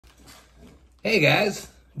Hey guys,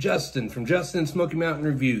 Justin from Justin Smoky Mountain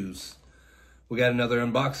Reviews. We got another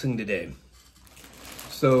unboxing today.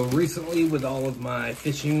 So recently with all of my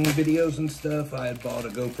fishing videos and stuff, I had bought a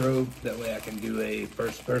GoPro. That way I can do a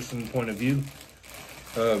first person point of view.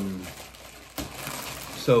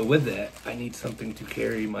 So with that, I need something to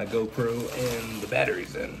carry my GoPro and the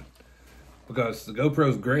batteries in. Because the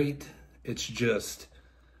GoPro's great, it's just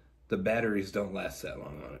the batteries don't last that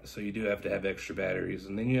long on it. So you do have to have extra batteries,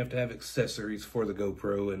 and then you have to have accessories for the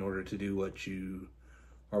GoPro in order to do what you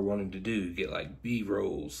are wanting to do. Get like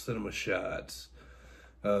B-rolls, cinema shots.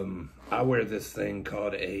 I wear this thing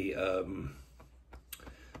called a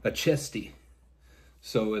chesty.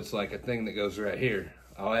 So it's like a thing that goes right here.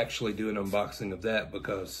 I'll actually do an unboxing of that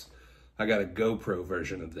because I got a GoPro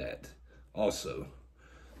version of that also.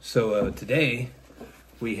 So today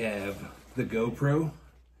we have the GoPro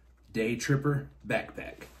Day Tripper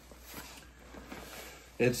backpack.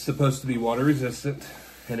 It's supposed to be water resistant,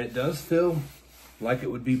 and it does feel like it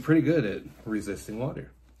would be pretty good at resisting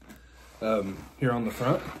water. Here on the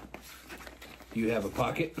front, you have a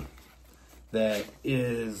pocket that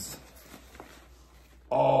is,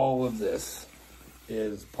 all of this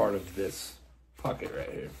is part of this pocket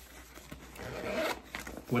right here.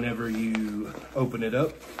 Whenever you open it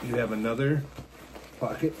up, you have another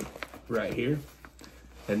pocket right here.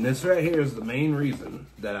 And this right here is the main reason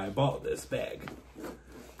that I bought this bag.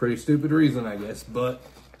 Pretty stupid reason, I guess, but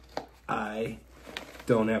I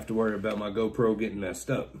don't have to worry about my GoPro getting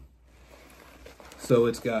messed up. So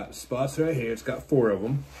it's got spots right here. It's got 4 of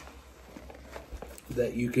them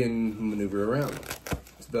that you can maneuver around.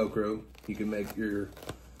 It's Velcro. You can make your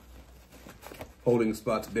holding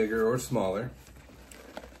spots bigger or smaller.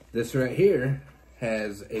 This right here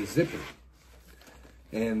has a zipper.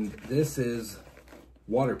 And this is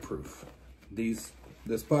waterproof. This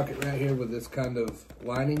pocket right here with this kind of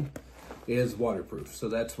lining is waterproof. So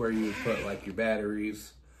that's where you would put like your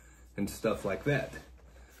batteries and stuff like that.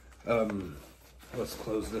 Let's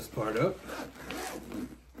close this part up.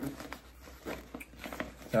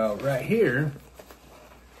 Now right here,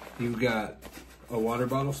 you've got a water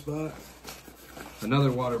bottle spot,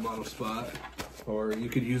 another water bottle spot, or you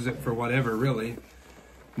could use it for whatever really.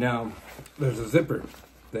 Now, there's a zipper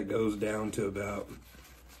that goes down to about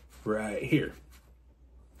right here.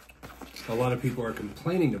 A lot of people are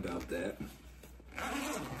complaining about that,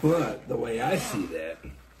 but the way I see that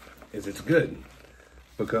is it's good,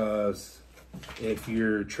 because if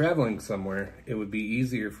you're traveling somewhere, it would be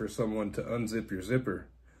easier for someone to unzip your zipper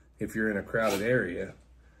if you're in a crowded area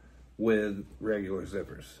with regular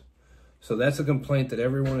zippers. So that's a complaint that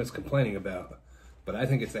everyone is complaining about, but I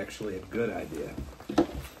think it's actually a good idea.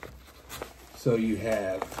 So you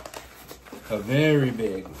have a very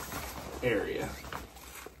big area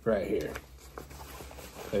right here.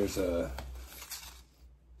 There's a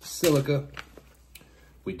silica.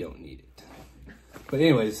 We don't need it. But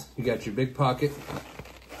anyways, you got your big pocket.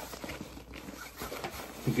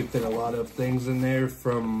 You can fit a lot of things in there.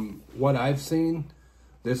 From what I've seen,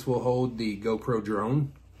 this will hold the GoPro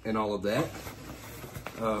drone and all of that.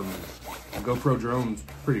 The GoPro drone's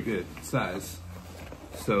pretty good size.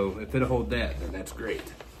 So if it'll hold that, then that's great.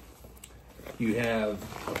 You have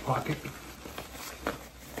a pocket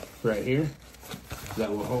right here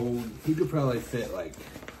that will hold, you could probably fit like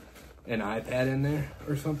an iPad in there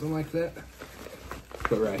or something like that.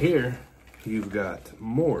 But right here, you've got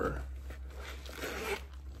more,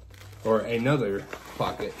 or another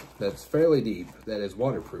pocket that's fairly deep that is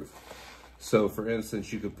waterproof. So for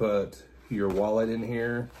instance, you could put your wallet in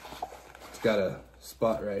here. It's got a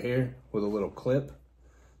spot right here with a little clip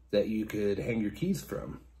that you could hang your keys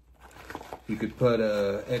from. You could put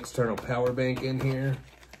a external power bank in here.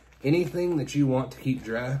 Anything that you want to keep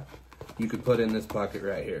dry, you could put in this pocket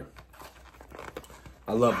right here.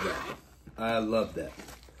 I love that. I love that.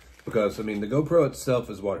 Because, I mean, the GoPro itself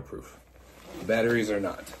is waterproof. The batteries are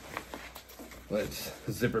not. Let's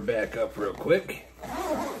zip her back up real quick.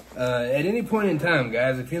 At any point in time,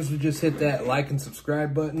 guys, if you just hit that like and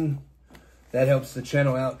subscribe button, that helps the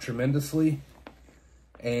channel out tremendously.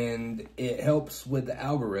 And it helps with the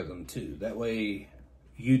algorithm too. That way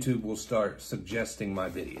YouTube will start suggesting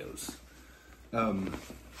my videos.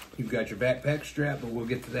 You've got your backpack strap, but we'll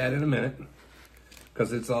get to that in a minute,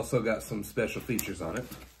 because it's also got some special features on it.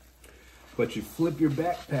 But you flip your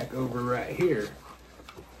backpack over right here,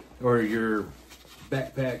 or your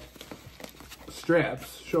backpack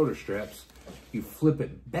straps, shoulder straps, you flip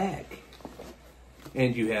it back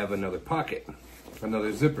and you have another pocket,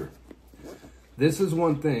 another zipper. This is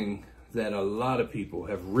one thing that a lot of people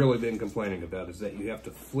have really been complaining about, is that you have to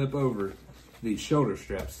flip over these shoulder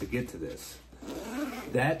straps to get to this.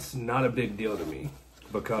 That's not a big deal to me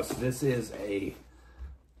because this is a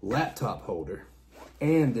laptop holder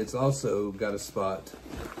and it's also got a spot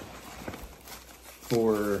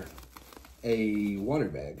for a water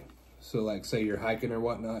bag. So like say you're hiking or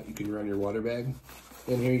whatnot, you can run your water bag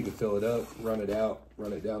in here, you can fill it up, run it out,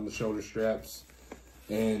 run it down the shoulder straps,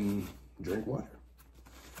 and drink water.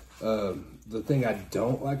 The thing I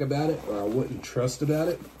don't like about it, or I wouldn't trust about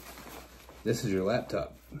it, this is your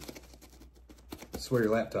laptop. That's where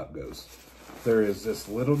your laptop goes. There is this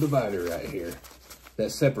little divider right here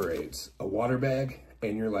that separates a water bag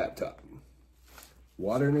and your laptop.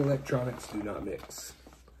 Water and electronics do not mix.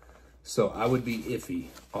 So I would be iffy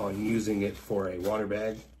on using it for a water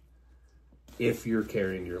bag if you're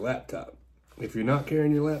carrying your laptop. If you're not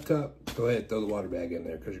carrying your laptop, go ahead, throw the water bag in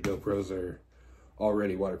there because your GoPros are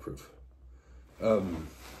already waterproof.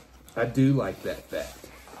 I do like that fact.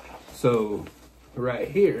 So right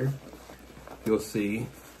here, you'll see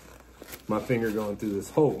my finger going through this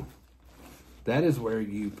hole. That is where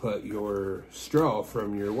you put your straw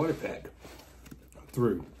from your water pack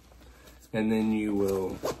through. And then you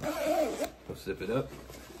will zip it up.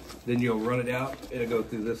 Then you'll run it out. It'll go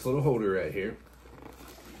through this little holder right here.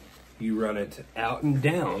 You run it out and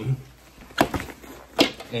down,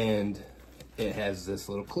 and it has this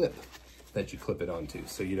little clip that you clip it onto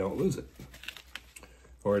so you don't lose it.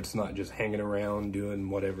 Or it's not just hanging around doing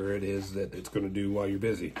whatever it is that it's going to do while you're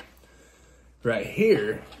busy. Right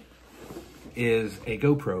here is a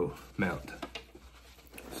GoPro mount.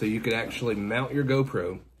 So you could actually mount your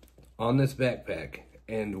GoPro on this backpack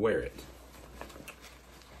and wear it.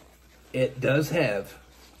 It does have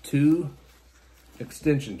 2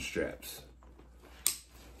 extension straps.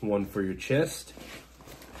 One for your chest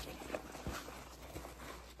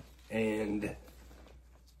and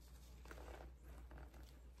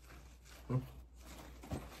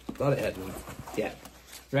thought it had one. Yeah,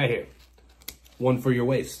 right here. One for your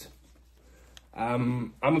waist.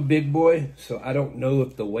 I'm a big boy, so I don't know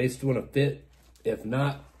if the waist one will fit. If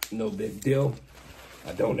not, no big deal.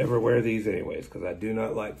 I don't ever wear these anyways because I do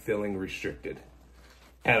not like feeling restricted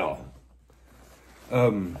at all.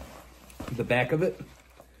 The back of it,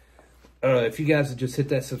 if you guys would just hit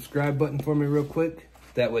that subscribe button for me real quick,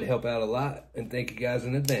 that would help out a lot, and thank you guys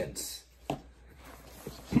in advance.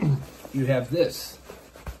 You have this,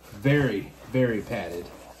 very, very padded,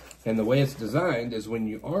 and the way it's designed is when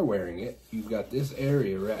you are wearing it, you've got this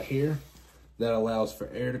area right here that allows for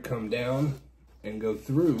air to come down and go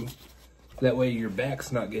through. That way your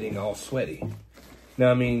back's not getting all sweaty.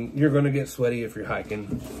 Now, I mean, you're gonna get sweaty if you're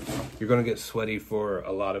hiking. You're gonna get sweaty for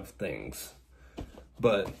a lot of things.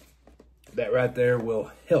 But that right there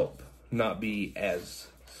will help not be as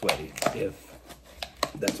sweaty if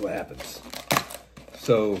that's what happens.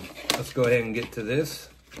 So let's go ahead and get to this.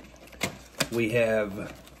 We have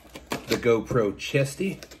the GoPro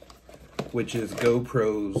Chesty, which is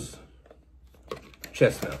GoPro's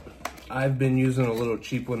chest mount. I've been using a little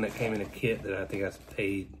cheap one that came in a kit that I think I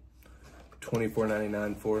paid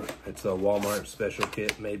 $24.99 for. It's a Walmart special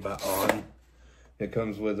kit made by On. It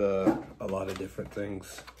comes with a lot of different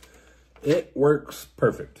things. It works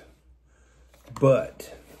perfect.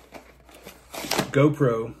 But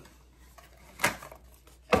GoPro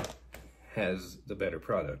has the better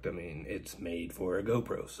product. I mean, it's made for a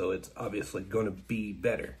GoPro, so it's obviously going to be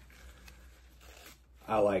better.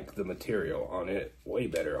 I like the material on it way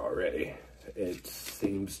better already. It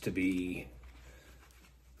seems to be...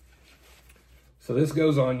 So this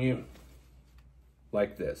goes on you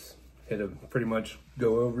like this. It'll pretty much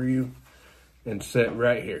go over you and sit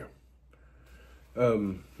right here.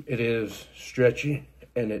 It is stretchy,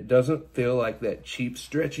 and it doesn't feel like that cheap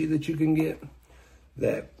stretchy that you can get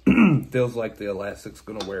that feels like the elastic's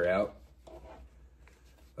gonna wear out.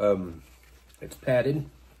 It's padded.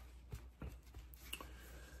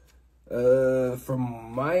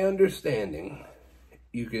 From my understanding,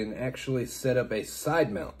 you can actually set up a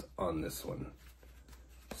side mount on this one.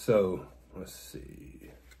 So, let's see.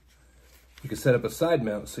 You can set up a side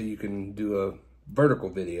mount so you can do a vertical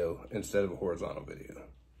video instead of a horizontal video.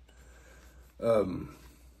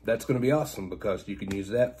 That's going to be awesome because you can use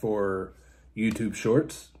that for YouTube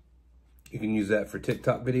Shorts. You can use that for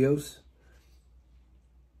TikTok videos.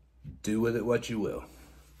 Do with it what you will.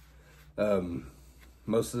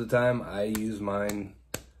 Most of the time, I use mine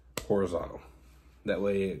horizontal. That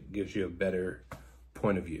way it gives you a better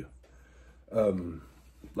point of view.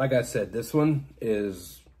 Like I said, this one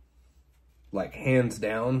is like hands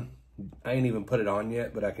down. I ain't even put it on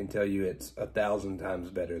yet, but I can tell you it's 1,000 times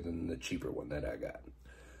better than the cheaper one that I got.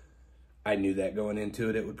 I knew that going into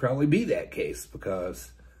it, it would probably be that case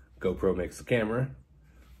because GoPro makes the camera,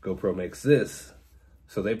 GoPro makes this.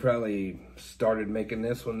 So they probably started making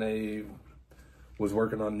this when they was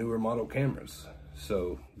working on newer model cameras.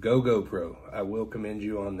 So go GoPro, I will commend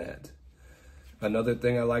you on that. Another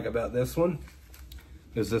thing I like about this one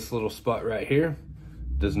is this little spot right here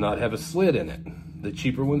does not have a slit in it. The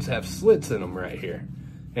cheaper ones have slits in them right here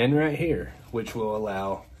and right here, which will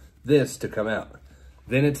allow this to come out.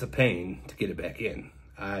 Then it's a pain to get it back in.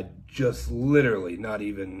 I just literally, not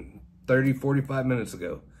even 30, 45 minutes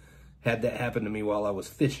ago, had that happen to me while I was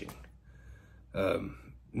fishing.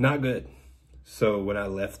 Not good. So when I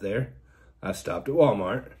left there, I stopped at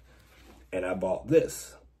Walmart and I bought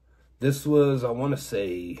this. This was, I want to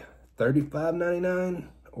say, $35.99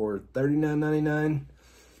 or $39.99.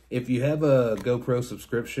 If you have a GoPro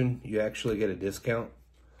subscription, you actually get a discount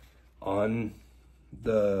on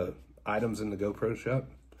the items in the GoPro shop.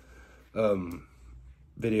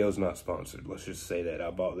 Video's not sponsored. Let's just say that. I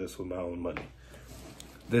bought this with my own money.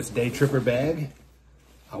 This Day Tripper bag,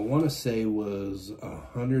 I want to say was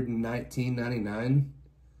 $119.99,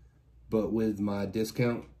 but with my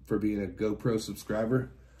discount for being a GoPro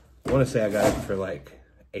subscriber, I want to say I got it for like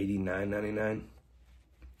 $89.99.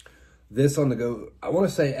 This on the Go, I want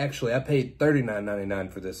to say actually I paid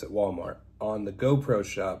 $39.99 for this at Walmart. On the GoPro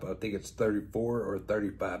shop, I think it's $34 or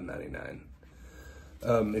 $35.99.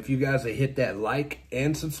 If you guys hit that like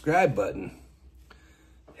and subscribe button,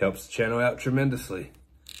 helps the channel out tremendously.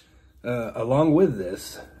 Along with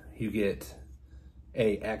this, you get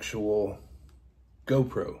a actual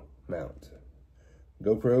GoPro mount.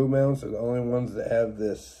 GoPro mounts are the only ones that have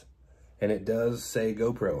this, and it does say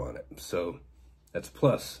GoPro on it, so that's a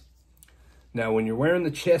plus. Now, when you're wearing the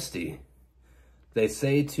chesty, they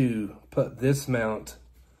say to put this mount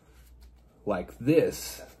like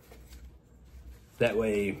this. That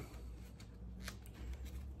way,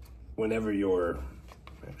 whenever you're,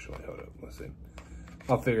 actually, hold up, let's see.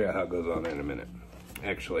 I'll figure out how it goes on in a minute.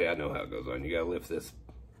 Actually, I know how it goes on. You gotta lift this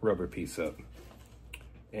rubber piece up,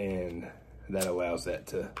 and that allows that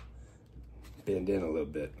to bend in a little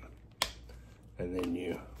bit. And then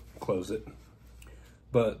you close it.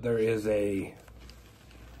 But there is a,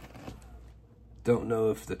 don't know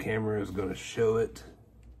if the camera is gonna show it.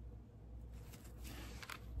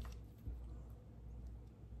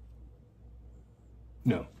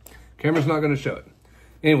 No, camera's not gonna show it.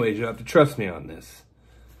 Anyways, you have to trust me on this.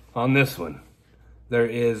 On this one, there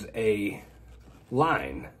is a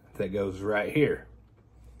line that goes right here.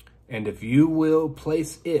 And if you will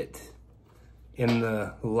place it in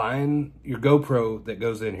the line, your GoPro that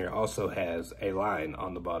goes in here also has a line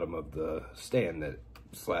on the bottom of the stand that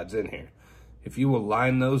slides in here. If you will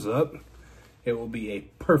line those up, it will be a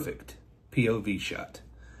perfect POV shot.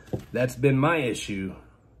 That's been my issue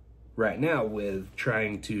right now with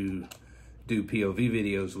trying to do POV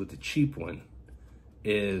videos with the cheap one,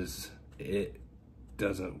 is it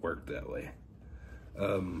doesn't work that way.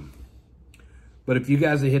 But if you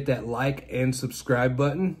guys hit that like and subscribe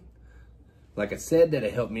button, like I said, that'll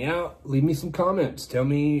help me out. Leave me some comments. Tell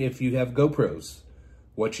me if you have GoPros,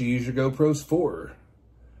 what you use your GoPros for.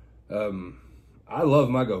 I love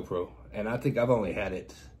my GoPro, and I think I've only had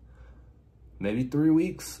it maybe 3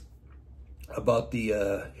 weeks. I bought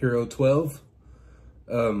the Hero 12.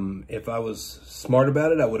 If I was smart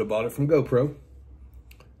about it, I would have bought it from GoPro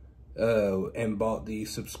and bought the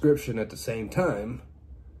subscription at the same time,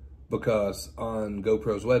 because on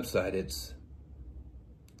GoPro's website, it's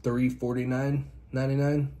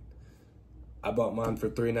 $349.99. I bought mine for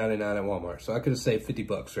 $3.99 at Walmart, so I could have saved 50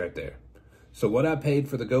 bucks right there. So what I paid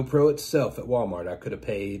for the GoPro itself at Walmart, I could have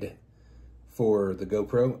paid for the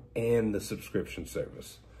GoPro and the subscription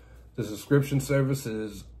service. The subscription service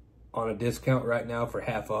is on a discount right now for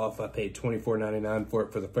half off. I paid $24.99 for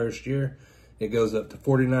it for the first year. It goes up to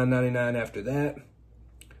 $49.99 after that.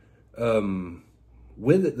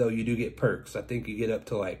 With it though, you do get perks. I think you get up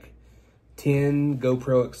to like 10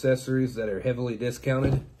 GoPro accessories that are heavily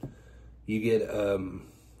discounted. You get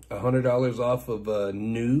 $100 off of a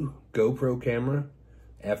new GoPro camera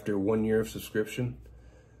after 1 year of subscription.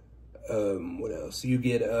 What else? You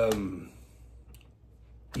get,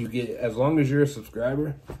 as long as you're a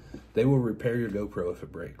subscriber, they will repair your GoPro if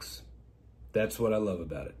it breaks. That's what I love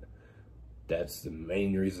about it. That's the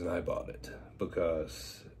main reason I bought it,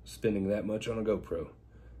 because spending that much on a GoPro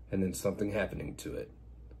and then something happening to it,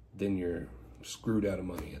 then you're screwed out of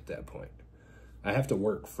money at that point. I have to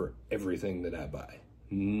work for everything that I buy.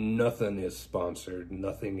 Nothing is sponsored.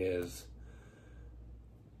 Nothing is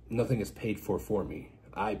paid for me.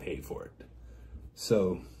 I pay for it.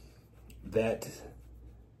 So that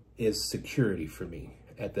is security for me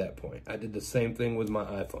at that point. I did the same thing with my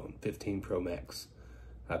iPhone 15 Pro Max.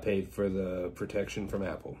 I paid for the protection from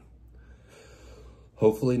Apple.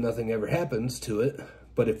 Hopefully nothing ever happens to it,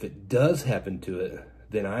 but if it does happen to it,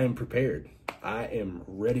 then I am prepared. I am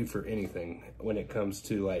ready for anything when it comes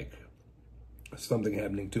to like something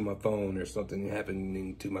happening to my phone or something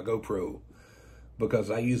happening to my GoPro, because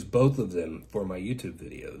I use both of them for my YouTube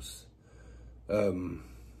videos.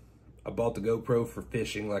 I bought the GoPro for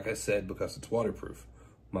fishing, like I said, because it's waterproof.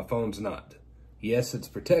 My phone's not. Yes, it's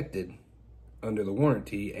protected under the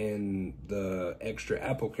warranty and the extra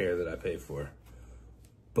Apple Care that I pay for,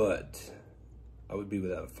 but I would be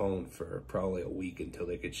without a phone for probably a week until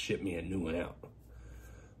they could ship me a new one out.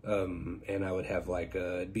 And I would have like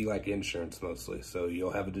it'd be like insurance mostly, so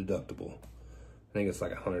you'll have a deductible. I think it's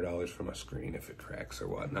like $100 for my screen if it cracks or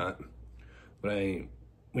whatnot. But we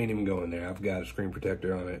ain't even going there. I've got a screen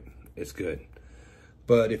protector on it. It's good.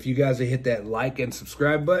 But if you guys would hit that like and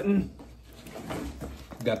subscribe button,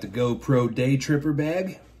 got the GoPro Day Tripper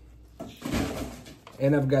bag,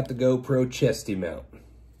 and I've got the GoPro chesty mount.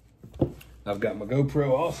 I've got my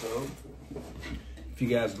GoPro also. If you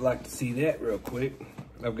guys would like to see that real quick,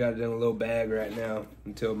 I've got it in a little bag right now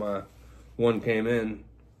until my one came in.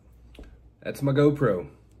 That's my GoPro.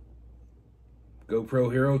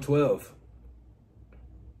 GoPro Hero 12.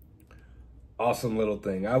 Awesome little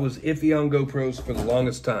thing. I was iffy on GoPros for the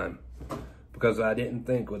longest time because I didn't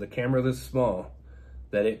think with a camera this small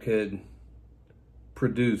that it could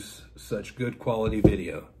produce such good quality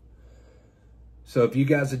video. So if you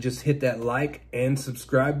guys would just hit that like and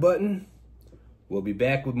subscribe button, we'll be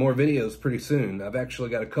back with more videos pretty soon. I've actually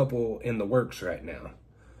got a couple in the works right now.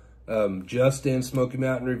 Just in Smoky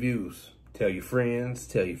Mountain Reviews. Tell your friends,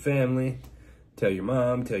 tell your family, tell your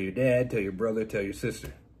mom, tell your dad, tell your brother, tell your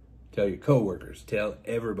sister, tell your coworkers, tell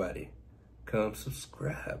everybody. Come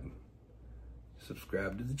subscribe.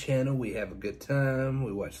 Subscribe to the channel. We have a good time.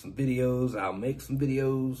 We watch some videos. I'll make some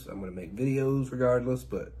videos. I'm going to make videos regardless,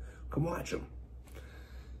 but come watch them.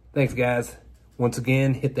 Thanks, guys. Once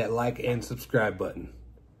again, hit that like and subscribe button.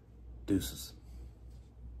 Deuces.